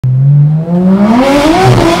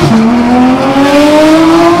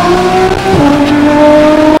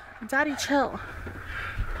Daddy, chill.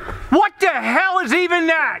 What the hell is even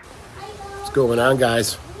that? What's going on,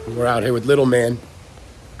 guys? We're out here with Little Man.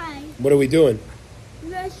 Hi. What are we doing?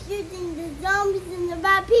 We're shooting the zombies and the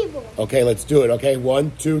bad people. Okay, let's do it, okay?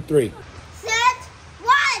 1, 2, 3. Set.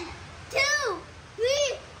 1, 2, 3,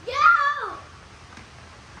 go!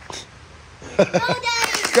 Go,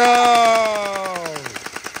 Daddy! Go!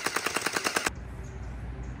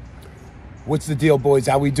 What's the deal, boys?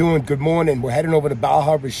 How we doing? Good morning. We're heading over to Bal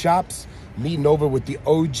Harbor Shops, meeting over with the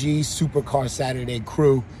OG Supercar Saturday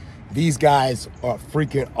crew. These guys are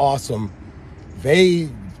freaking awesome.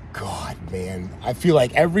 God, man, I feel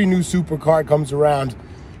like every new supercar comes around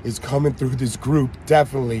is coming through this group,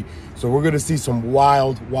 definitely. So we're gonna see some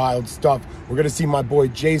wild, wild stuff. We're gonna see my boy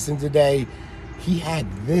Jason today. He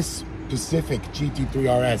had this specific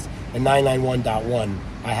GT3RS and 991.1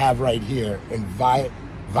 I have right here in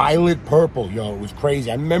violet purple. Yo, it was crazy.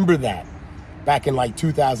 I remember that back in like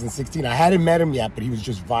 2016. I hadn't met him yet, but he was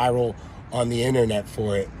just viral on the internet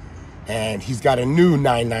for it. And he's got a new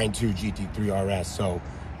 992 GT3RS, so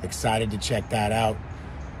excited to check that out.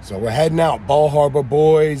 So we're heading out, Bal Harbor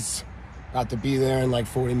boys. About to be there in like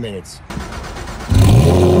 40 minutes.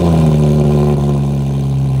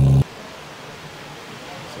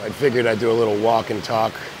 So I figured I'd do a little walk and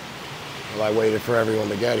talk while I waited for everyone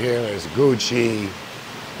to get here. There's Gucci.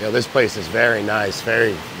 You know, this place is very nice,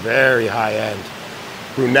 very, very high end.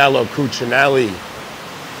 Brunello Cucinelli.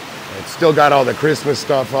 It's still got all the Christmas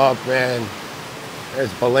stuff up, man. There's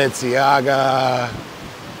Balenciaga.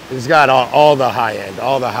 It's got all the high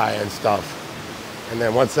end stuff. And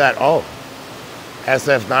then what's that? Oh,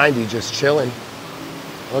 SF90 just chilling.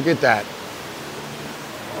 Look at that.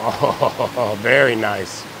 Oh, very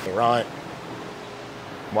nice. Right.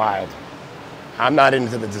 Wild. I'm not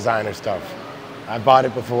into the designer stuff. I bought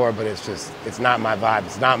it before, but it's not my vibe.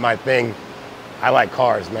 It's not my thing. I like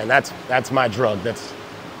cars, man. That's my drug. That's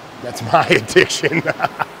my addiction.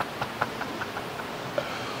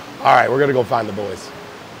 All right, we're gonna go find the boys.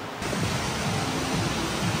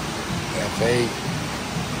 F8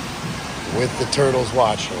 with the turtles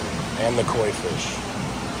watching and the koi fish.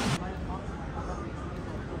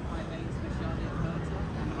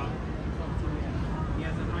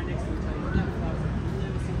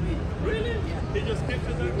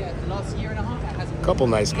 Couple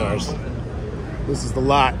nice cars. This is the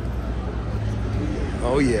lot.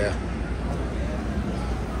 Oh yeah.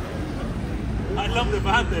 I love the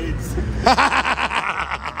Band-Aids.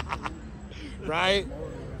 Right?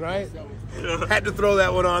 Yeah. Had to throw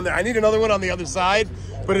that one on there. I need another one on the other side,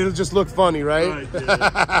 but it'll just look funny, right?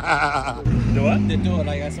 Yeah. The what? The door,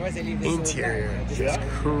 like as soon as I leave this interior. This is Yeah.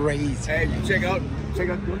 crazy. Hey, check out. Go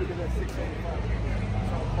look at that 675.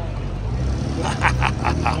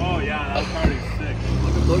 Oh yeah, that car is sick.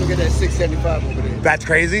 Go look at that 675 over there. That's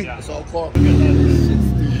crazy? Yeah. It's all car.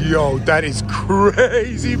 Yo, that is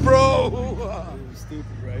crazy, bro. Stupid,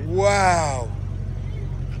 right? Wow.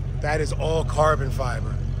 That is all carbon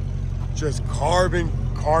fiber. Just carbon,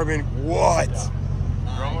 what?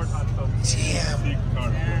 Damn.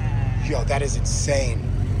 Yo, that is insane.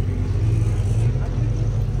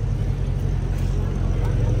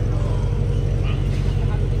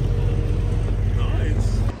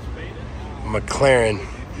 McLaren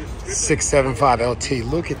 675 LT.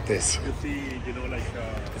 Look at this.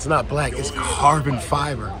 It's not black, it's carbon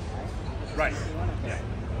fiber. Right. Yeah.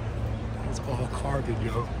 It's all carbon,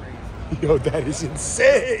 yo. Yo, that is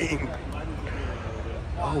insane.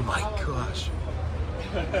 Oh my gosh.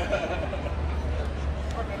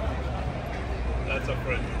 That's a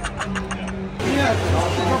friend.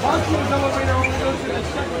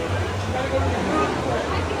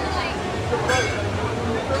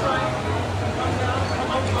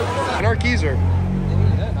 Anarchizer.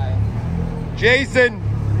 Jason,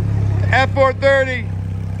 F430.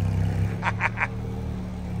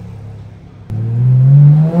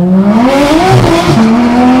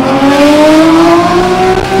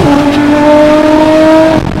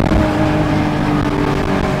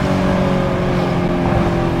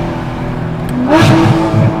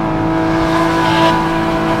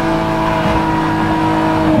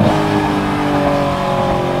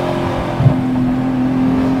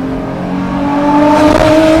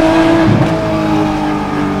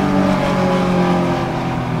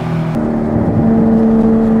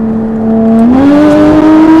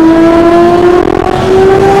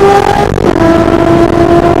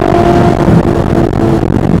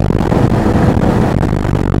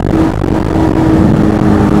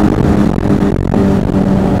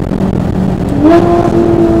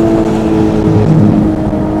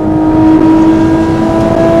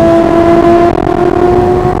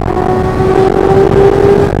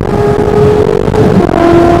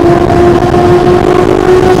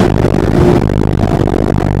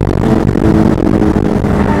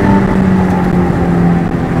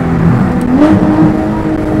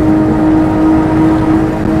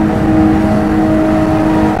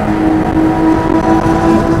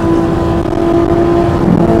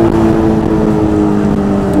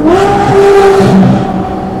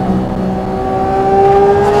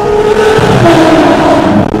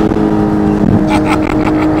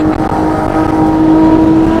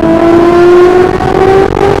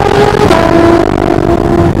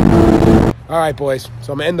 boys.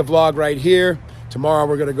 So I'm gonna end the vlog right here. Tomorrow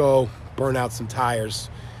we're gonna go burn out some tires,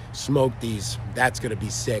 smoke these. That's gonna be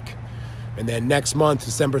sick. And then next month,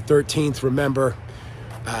 December 13th, remember,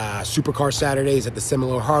 Supercar Saturdays at the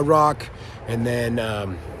Seminole Hard Rock. And then I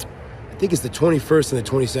think it's the 21st and the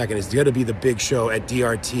 22nd is gonna be the big show at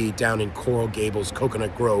DRT down in Coral Gables,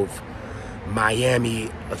 Coconut Grove, Miami,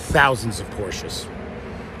 thousands of Porsches.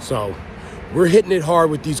 So we're hitting it hard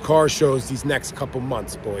with these car shows these next couple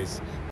months, boys.